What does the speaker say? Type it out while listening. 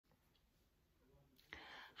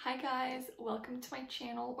Hi guys, welcome to my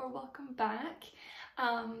channel or welcome back.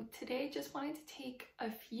 Today just wanted to take a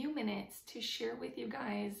few minutes to share with you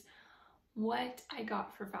guys what I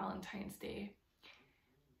got for Valentine's Day.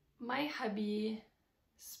 My hubby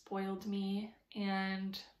spoiled me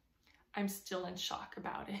and I'm still in shock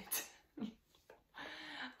about it.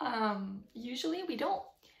 Usually I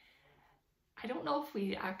don't know if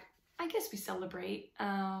I guess we celebrate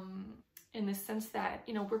in the sense that,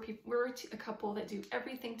 you know, we're a couple that do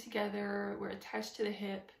everything together. We're attached to the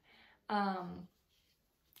hip.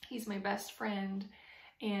 He's my best friend,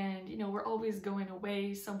 and you know, we're always going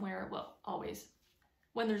away somewhere. Well, always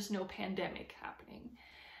when there's no pandemic happening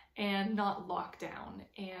and not lockdown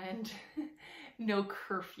and no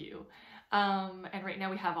curfew. And right now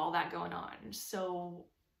we have all that going on. So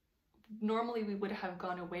normally we would have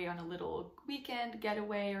gone away on a little weekend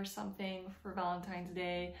getaway or something for Valentine's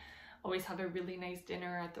Day. Always have a really nice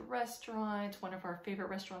dinner at the restaurant, one of our favorite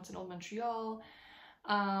restaurants in Old Montreal.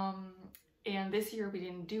 And this year we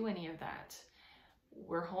didn't do any of that.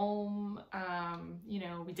 We're home, you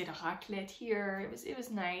know, we did a raclette here. It was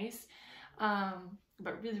nice,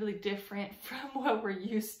 but really, really different from what we're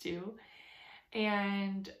used to.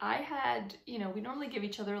 And I had, you know, we normally give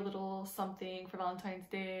each other a little something for Valentine's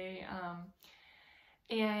Day.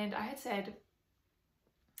 And I had said,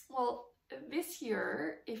 well, this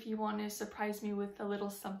year, if you want to surprise me with a little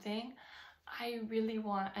something, I really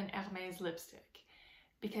want an Hermès lipstick,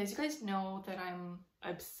 because you guys know that I'm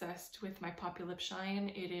obsessed with my Poppy Lip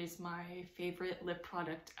Shine. It is my favorite lip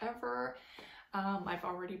product ever. I've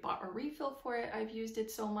already bought a refill for it. I've used it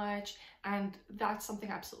so much, and that's something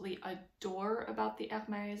I absolutely adore about the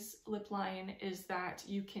Hermès lip line, is that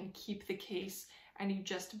you can keep the case and you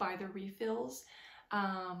just buy the refills.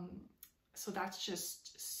 So that's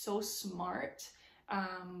just so smart,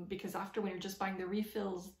 because after, when you're just buying the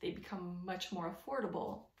refills, they become much more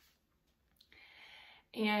affordable.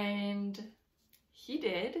 And he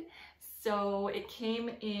did. So it came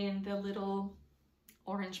in the little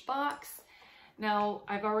orange box. Now,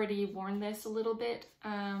 I've already worn this a little bit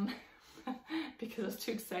because I was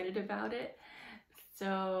too excited about it.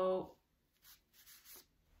 So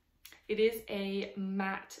it is a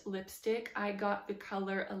matte lipstick. I got the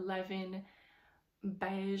color 11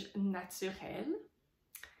 Beige Naturel.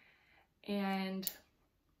 And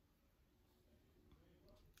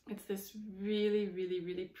it's this really, really,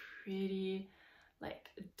 really pretty, like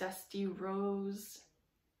dusty rose.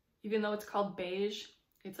 Even though it's called beige,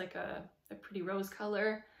 it's like a pretty rose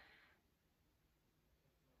color.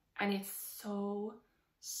 And it's so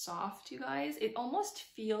soft, you guys. It almost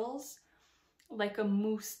feels like a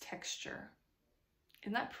mousse texture.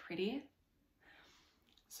 Isn't that pretty?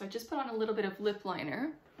 So I just put on a little bit of lip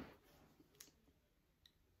liner.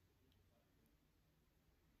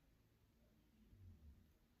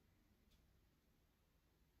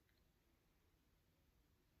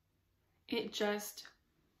 It just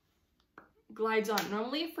glides on.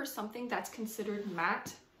 Normally for something that's considered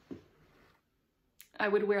matte, I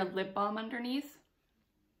would wear a lip balm underneath.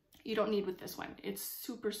 You don't need with this one. It's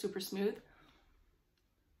super, super smooth.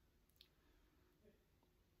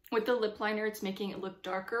 With the lip liner, it's making it look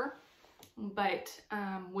darker, but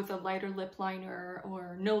with a lighter lip liner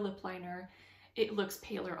or no lip liner, it looks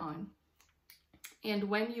paler on. And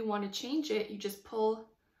when you want to change it, you just pull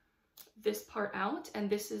this part out, and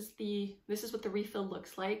this is what the refill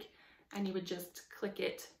looks like, and you would just click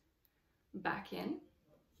it back in,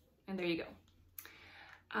 and there you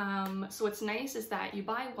go. So what's nice is that you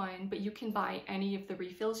buy one, but you can buy any of the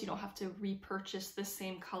refills. You don't have to repurchase the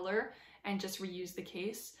same color and just reuse the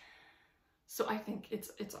case. So I think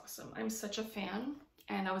it's awesome. I'm such a fan,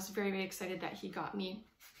 and I was very, very excited that he got me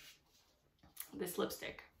this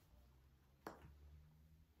lipstick.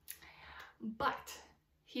 But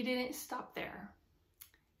he didn't stop there.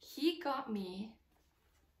 He got me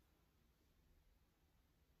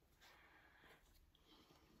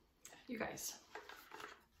you guys,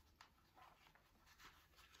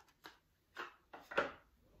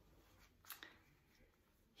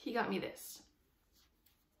 he got me this.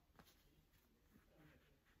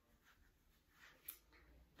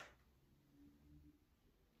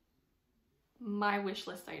 My wish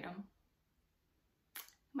list item.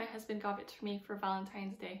 My husband got it for me for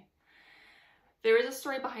Valentine's Day. There is a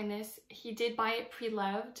story behind this. He did buy it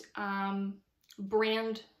pre-loved,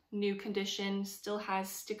 brand new condition, still has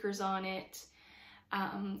stickers on it,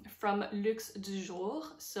 from Luxe jour.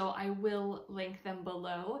 So I will link them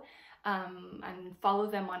below, and follow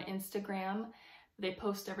them on Instagram. They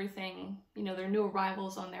post everything, you know, there are new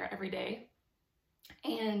arrivals on there every day.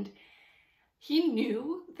 And he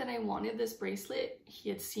knew that I wanted this bracelet. He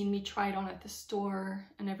had seen me try it on at the store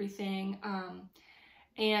and everything.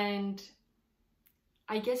 And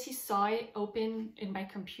I guess he saw it open in my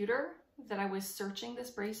computer that I was searching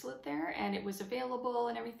this bracelet there, and it was available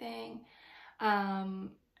and everything.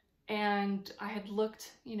 And I had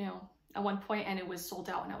looked, you know, at one point and it was sold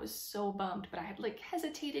out, and I was so bummed, but I had like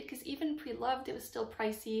hesitated because even pre-loved it was still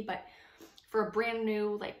pricey, but for a brand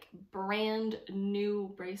new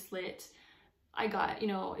bracelet, I got, you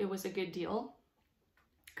know, it was a good deal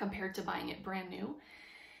compared to buying it brand new.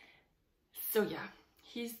 So yeah,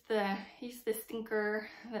 he's the stinker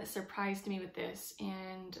that surprised me with this,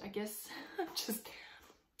 and I guess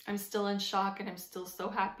I'm still in shock, and I'm still so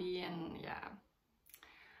happy, and yeah.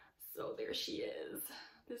 So there she is.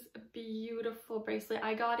 This beautiful bracelet.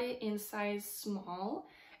 I got it in size small,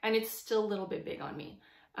 and it's still a little bit big on me.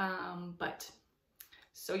 But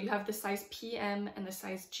so you have the size PM and the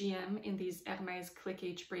size GM in these Hermès Click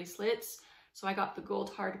H bracelets. So I got the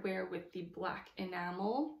gold hardware with the black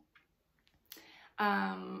enamel.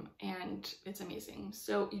 And it's amazing.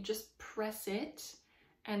 So you just press it,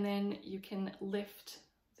 and then you can lift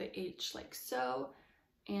the H like so,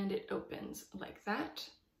 and it opens like that.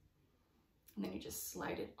 And then you just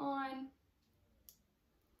slide it on.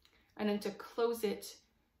 And then to close it,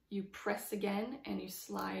 you press again and you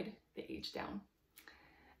slide the H down.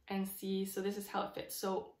 And see, so this is how it fits.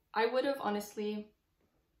 So I would have honestly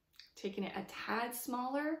taken it a tad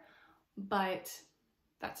smaller, but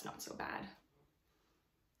that's not so bad.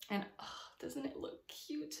 And oh, doesn't it look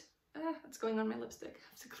cute? Ah, it's going on my lipstick. I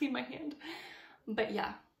have to clean my hand. But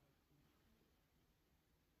yeah,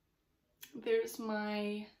 there's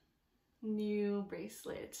my new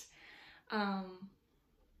bracelet.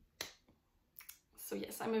 So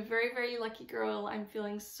yes, I'm a very, very lucky girl. I'm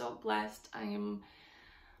feeling so blessed.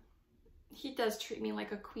 He does treat me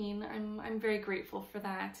like a queen. I'm very grateful for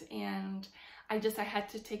that. And I had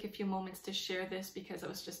to take a few moments to share this because I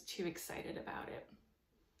was just too excited about it.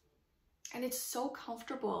 And it's so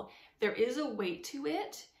comfortable. There is a weight to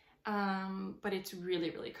it, but it's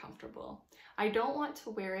really, really comfortable. I don't want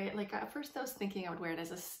to wear it, like at first I was thinking I would wear it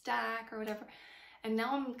as a stack or whatever. And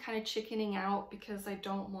now I'm kind of chickening out because I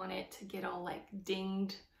don't want it to get all like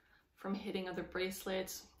dinged from hitting other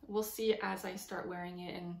bracelets. We'll see as I start wearing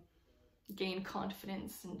it and gain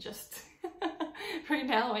confidence, and just right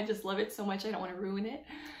now I just love it so much I don't want to ruin it.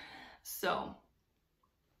 So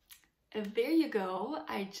there you go.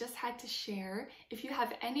 I just had to share. If you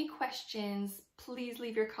have any questions, please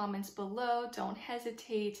leave your comments below. Don't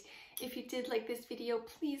hesitate. If you did like this video,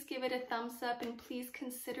 please give it a thumbs up and please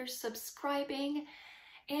consider subscribing.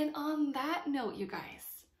 And on that note, you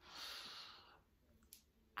guys,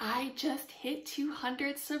 I just hit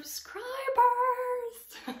 200 subscribers.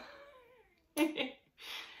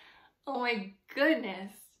 Oh my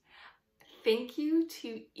goodness. Thank you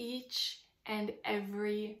to each and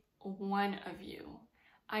every one of you.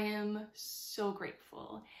 I am so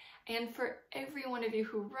grateful. And for every one of you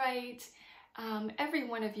who write, every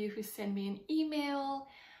one of you who send me an email,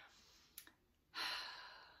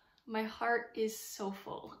 my heart is so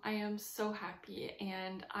full. I am so happy,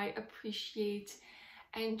 and I appreciate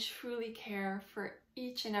and truly care for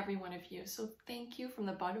each and every one of you. So thank you from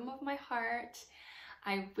the bottom of my heart.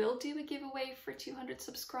 I will do a giveaway for 200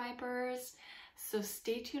 subscribers, so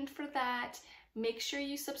stay tuned for that. Make sure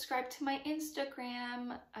you subscribe to my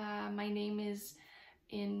Instagram. My name is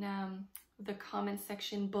in the comment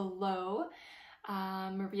section below.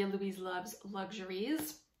 Maria Louise Loves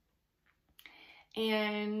Luxuries.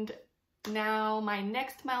 And now my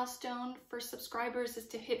next milestone for subscribers is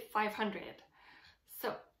to hit 500.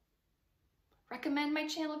 So recommend my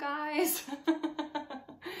channel, guys.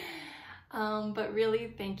 But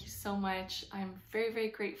really, thank you so much. I'm very, very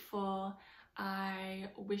grateful. I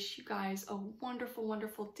wish you guys a wonderful,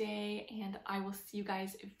 wonderful day, and I will see you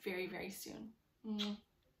guys very, very soon.